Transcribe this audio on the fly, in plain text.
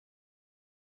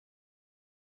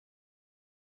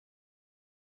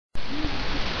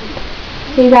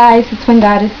Hey guys, it's Twin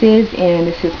Goddesses, and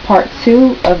this is part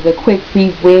 2 of the quick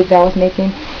weave wig that I was making.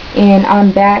 And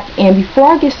I'm back, and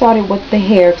before I get started with the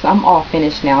hair, because I'm all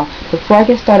finished now, before I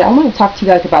get started, I want to talk to you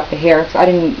guys about the hair, because I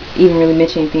didn't even really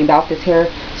mention anything about this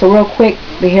hair. So real quick,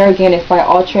 the hair again is by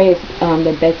Outre. It's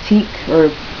the Batik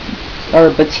or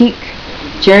Batik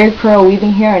Jerry Curl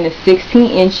weaving hair, and it's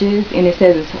 16 inches, and it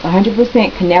says it's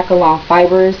 100% Kanekalon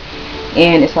fibers,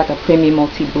 and it's like a premium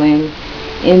multi-blend.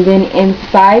 And then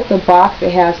inside the box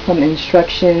it has some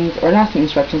instructions, or not some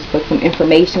instructions, but some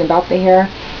information about the hair.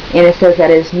 And it says that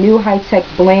it's new high-tech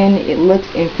blend. It looks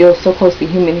and feels so close to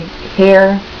human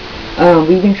hair.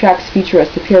 Weaving tracks feature a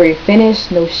superior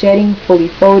finish, no shedding, fully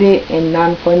folded, and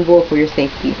non-fungible for your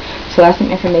safety. So that's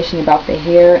some information about the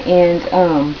hair. And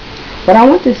what I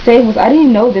want to say was, I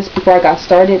didn't know this before I got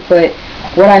started, but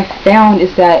what I found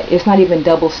is that it's not even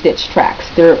double stitch tracks.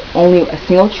 They're only a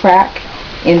single track.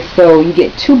 And so you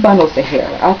get 2 bundles of hair.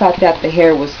 I thought that the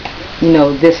hair was, you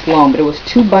know, this long, but it was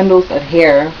 2 bundles of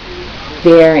hair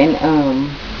there. And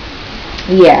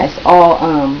yeah, it's all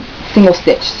single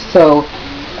stitch. So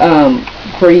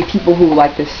for you people who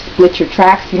like to split your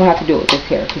tracks, you don't have to do it with this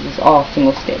hair because it's all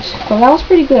single stitch. So that was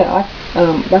pretty good.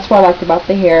 That's what I liked about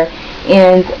the hair.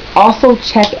 And also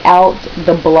check out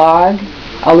the blog.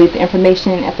 I'll leave the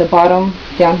information at the bottom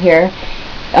down here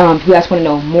if you guys want to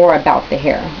know more about the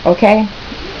hair. Okay.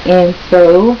 And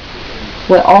so,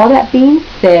 with all that being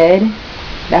said,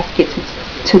 let's get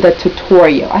to the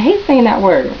tutorial. I hate saying that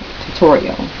word,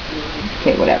 tutorial.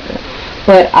 Okay, whatever.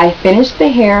 But I finished the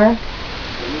hair,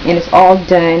 and it's all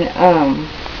done.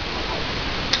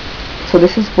 So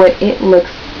this is what it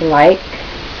looks like.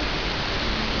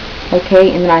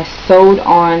 Okay, and then I sewed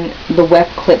on the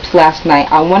weft clips last night.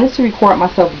 I wanted to record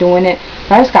myself doing it,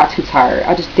 but I just got too tired.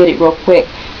 I just did it real quick.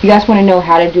 If you guys want to know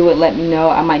how to do it, let me know.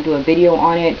 I might do a video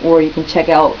on it, or you can check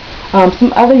out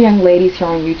some other young ladies here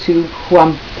on YouTube who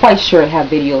I'm quite sure have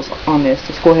videos on this.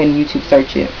 Just go ahead and YouTube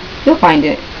search it. You'll find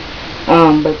it.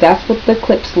 But that's what the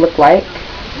clips look like.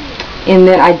 And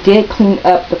then I did clean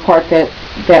up the part the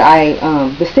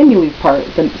simile part,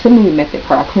 the simile method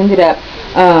part. I cleaned it up.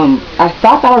 I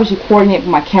thought that I was recording it,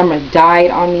 but my camera died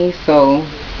on me, so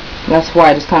that's why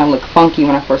it just kind of looked funky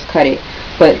when I first cut it.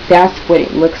 But that's what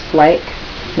it looks like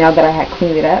now that I had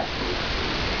cleaned it up.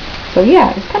 So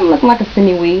yeah, it's kind of looking like a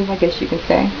semi-weave, I guess you can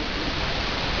say.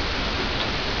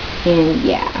 And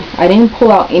yeah, I didn't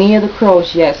pull out any of the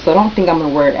curls yet, so I don't think I'm going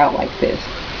to wear it out like this.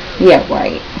 Yeah,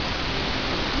 right.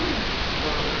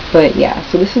 But yeah,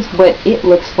 so this is what it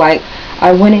looks like.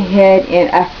 I went ahead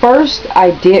and at first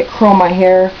I did curl my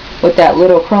hair with that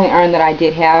little curling iron that I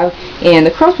did have, and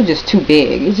the curls were just too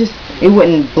big. It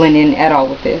wouldn't blend in at all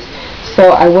with this.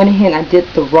 So I went ahead and I did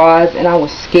the rods, and I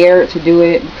was scared to do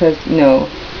it because, you know,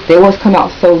 they always come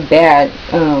out so bad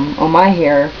on my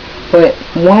hair. But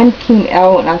one came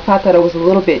out, and I thought that it was a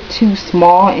little bit too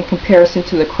small in comparison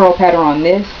to the curl pattern on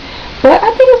this. But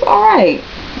I think it's alright.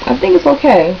 I think it's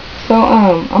okay. So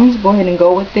I'm just go ahead and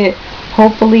go with it.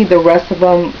 Hopefully the rest of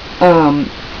them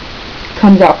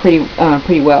comes out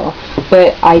pretty well.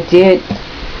 But I did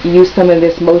use some of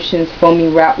this Motion's foamy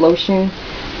wrap lotion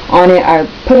on it. I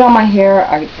put it on my hair.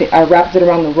 I wrapped it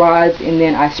around the rods, and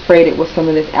then I sprayed it with some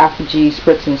of this After-G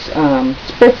Spritz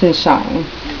and Shine.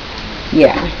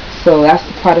 Yeah, so that's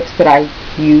the products that I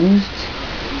used,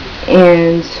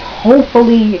 and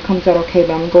hopefully it comes out okay.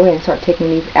 But I'm gonna go ahead and start taking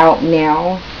these out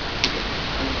now.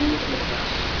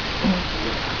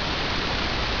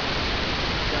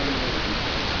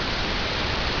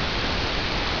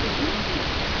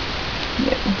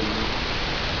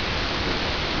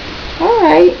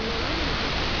 Alright,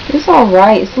 it's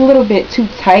alright. It's a little bit too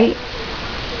tight,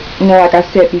 you know, like I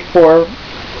said before,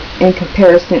 in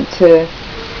comparison to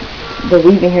the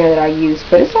weaving hair that I use,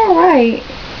 but it's alright.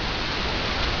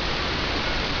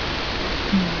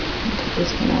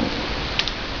 This one out.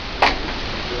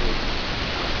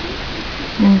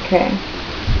 Okay,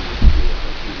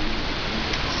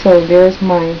 so there's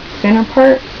my center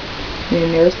part,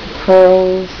 and there's the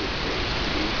curls.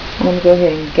 I'm going to go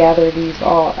ahead and gather these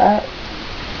all up.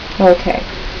 Okay,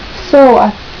 so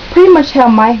I pretty much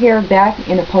have my hair back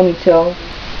in a ponytail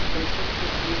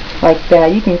like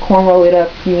that. You can cornrow it up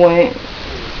if you want,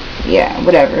 yeah,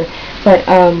 whatever. But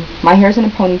my hair's in a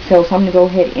ponytail, so I'm going to go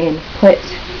ahead and put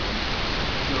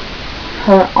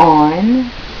her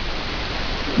on.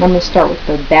 I'm going to start with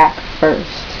the back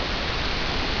first.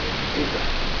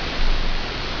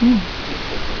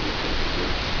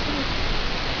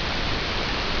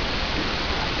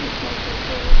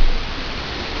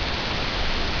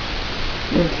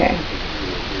 Okay.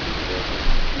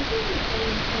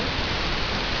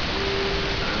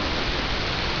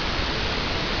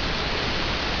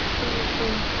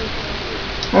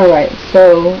 Alright,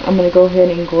 so I'm going to go ahead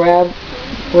and grab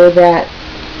where that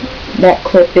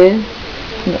clip is.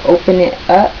 I'm going to open it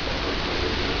up.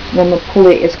 And I'm going to pull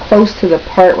it as close to the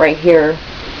part right here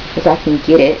as I can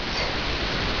get it.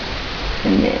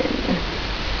 And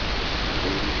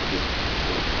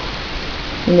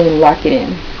then lock it in.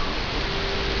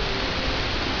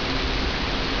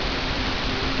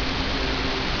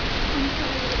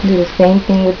 Do the same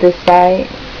thing with this side.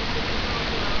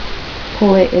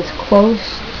 Pull it as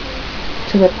close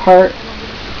to the part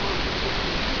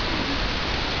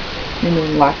and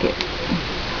then lock it.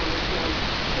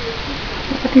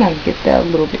 I can get that a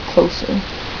little bit closer.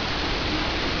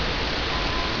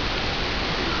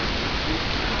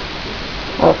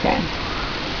 Okay.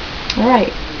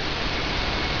 Alright.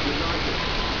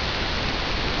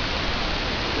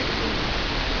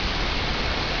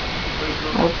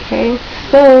 Okay,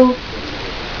 so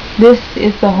this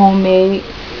is the homemade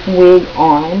wig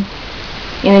on.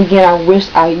 And again, I wish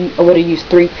I would have used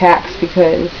 3 packs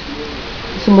because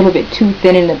it's a little bit too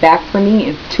thin in the back for me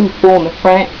and too full in the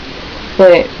front.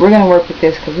 But we're going to work with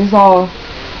this because it's all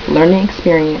learning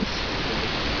experience.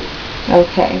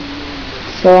 Okay,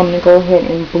 so I'm going to go ahead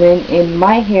and blend in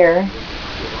my hair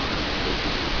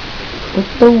with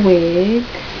the wig.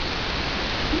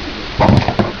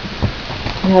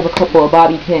 I have a couple of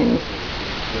bobby pins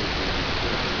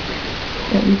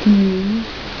that we can use.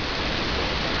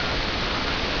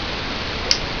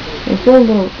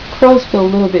 Curls feel a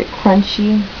little bit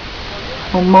crunchy.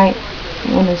 I might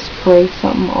want to spray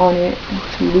something on it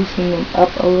to loosen them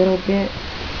up a little bit.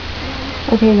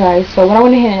 Okay guys, so what I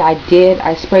went ahead and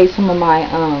I sprayed some of my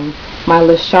my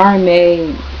Le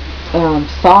Charme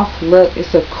soft look.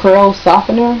 It's a curl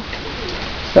softener.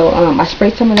 So I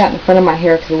sprayed some of that in the front of my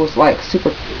hair because it was like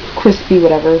super crispy,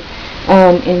 whatever.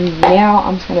 And now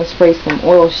I'm just going to spray some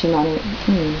oil sheen on it.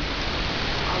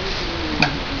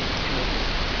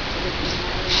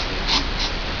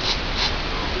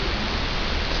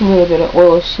 Just a little bit of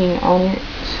oil sheen on it.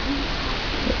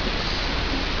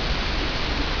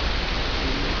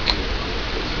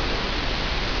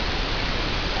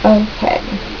 Okay.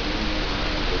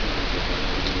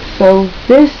 So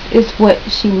this is what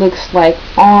she looks like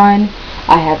on.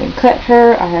 I haven't cut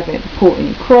her. I haven't pulled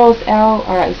any curls out.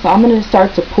 Alright, so I'm going to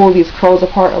start to pull these curls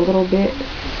apart a little bit.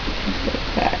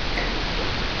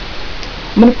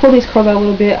 I'm going to pull these curls out a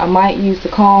little bit. I might use the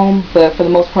comb, but for the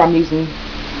most part I'm using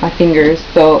my fingers.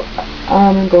 So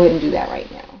I'm going to go ahead and do that right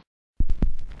now.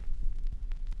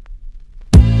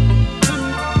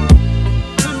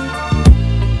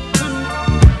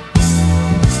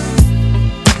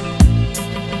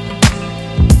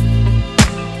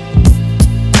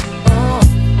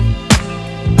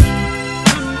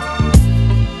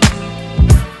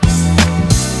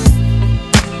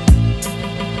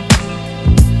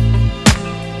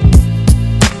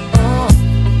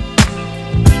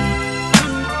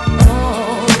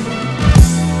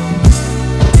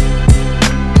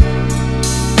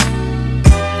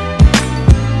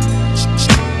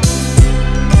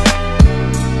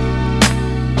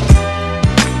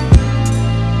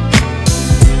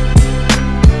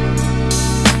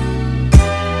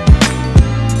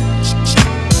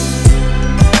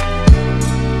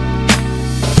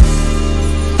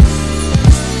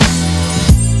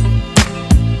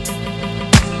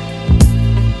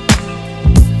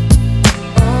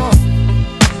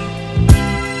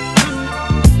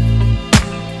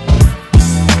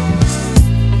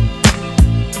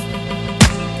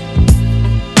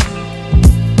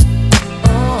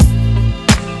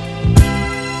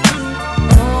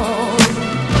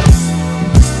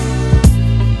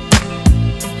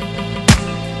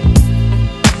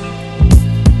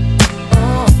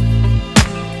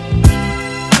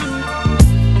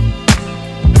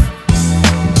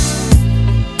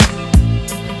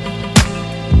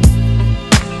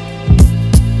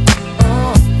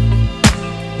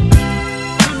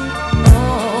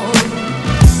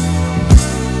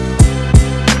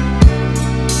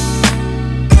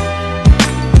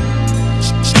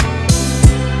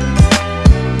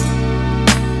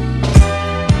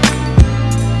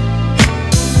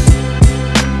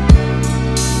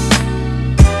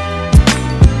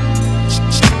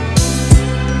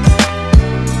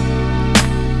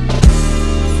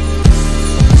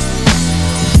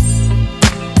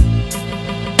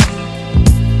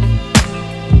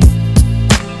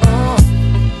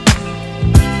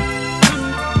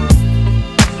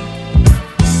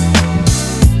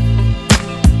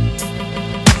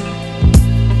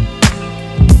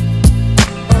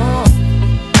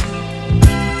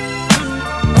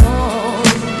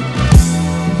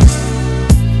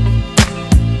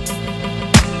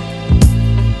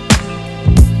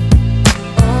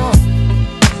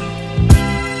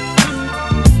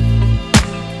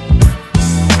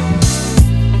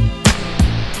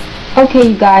 Okay,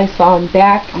 you guys, so I'm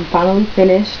back. I'm finally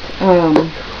finished.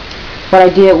 What I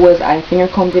did was I finger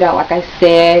combed it out like I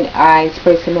said. I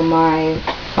sprayed some of my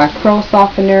curl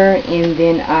softener, and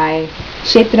then I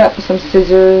shaped it up with some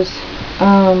scissors.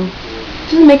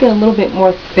 Just to make it a little bit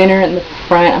more thinner in the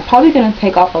front. I'm probably going to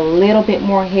take off a little bit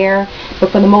more hair, but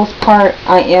for the most part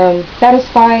I am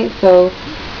satisfied. So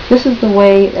this is the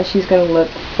way that she's going to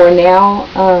look for now.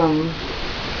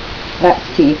 Let's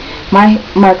see.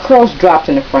 My curls dropped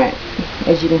in the front.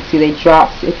 As you can see, they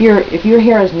dropped. If your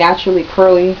hair is naturally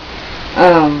curly,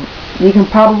 you can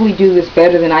probably do this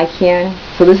better than I can.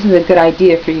 So this is a good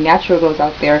idea for you natural girls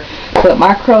out there. But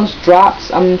my curls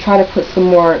dropped. I'm going to try to put some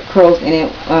more curls in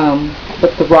it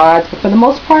with the rods. But for the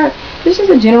most part, this is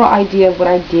a general idea of what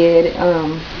I did.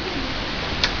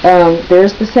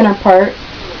 There's the center part.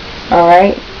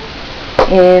 Alright.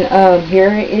 And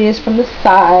here it is from the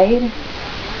side.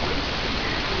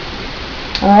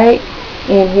 Alright.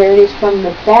 And here it is from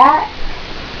the back.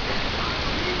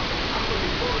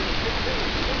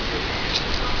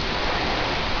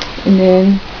 And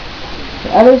then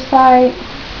the other side.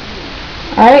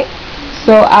 Alright,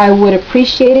 so I would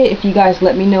appreciate it if you guys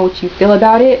let me know what you feel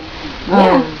about it.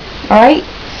 Alright,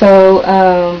 so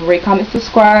rate, comment,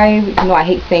 subscribe. You know I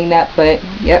hate saying that, but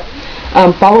yep.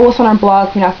 Follow us on our blog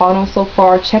if you're not following us so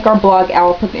far. Check our blog out.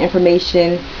 I'll put the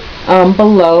information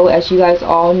below, as you guys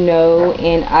all know,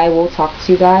 and I will talk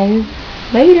to you guys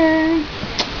later.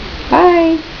 Bye.